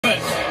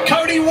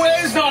Cody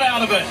Ware's not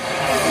out of it.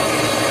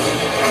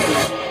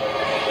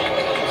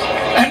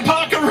 And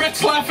Parker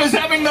Retzlaff is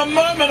having the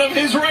moment of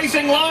his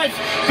racing life,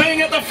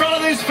 being at the front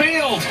of this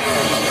field.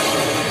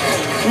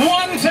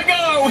 1 to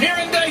go here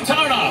in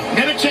Daytona.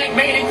 Nemechek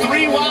made it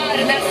 3 wide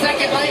in that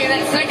second lane,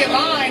 that second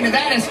line, and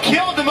that has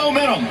killed the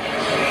momentum.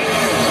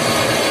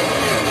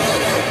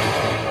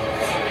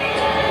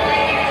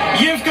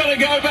 You've got to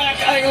go back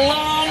a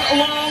long,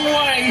 long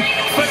way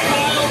for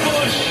Kyle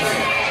Busch.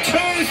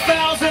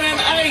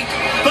 2008,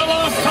 the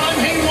last time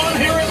he won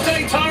here at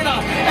Daytona,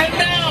 and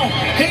now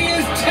he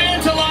is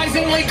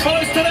tantalizingly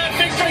close to that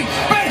victory.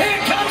 But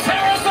here comes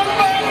Harrison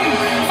Burton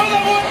for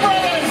the Wood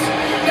Brothers.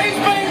 He's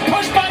being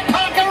pushed by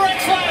Parker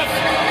Retzlaff,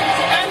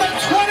 and the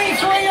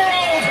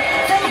 23-year-old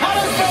from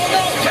Huntersville,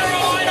 North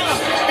Carolina,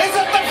 is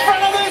at the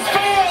front of this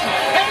field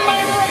and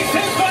may race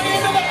his way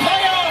into the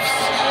playoffs.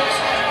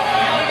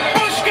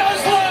 Busch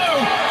goes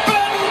low,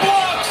 Burton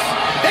blocks,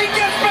 he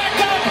gets back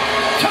up,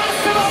 comes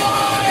to the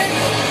line.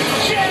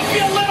 Jeff,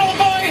 your little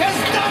boy has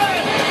done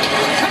it.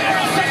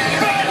 Harrison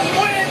Burton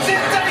wins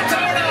in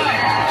Daytona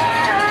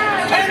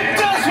and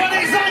does what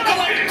his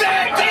uncle and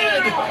dad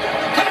did.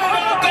 How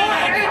about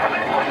that?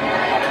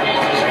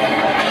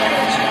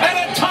 At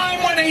a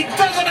time when he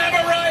doesn't have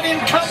a ride in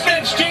Cup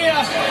next year,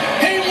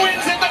 he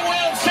wins at the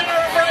World Center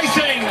of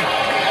Racing.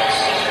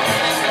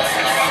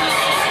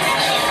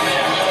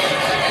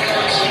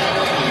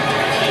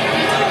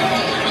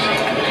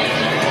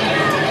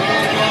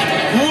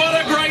 What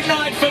a great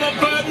night for the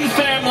Burton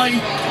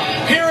family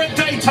here at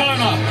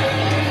Daytona.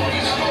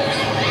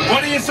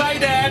 What do you say,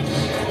 Dad?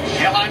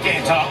 Hell, I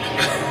can't talk.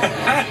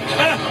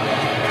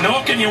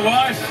 Nor can your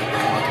wife.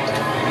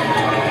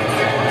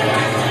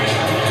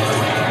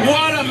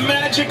 What a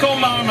magical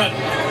moment.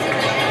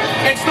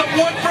 It's the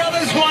Wood Brothers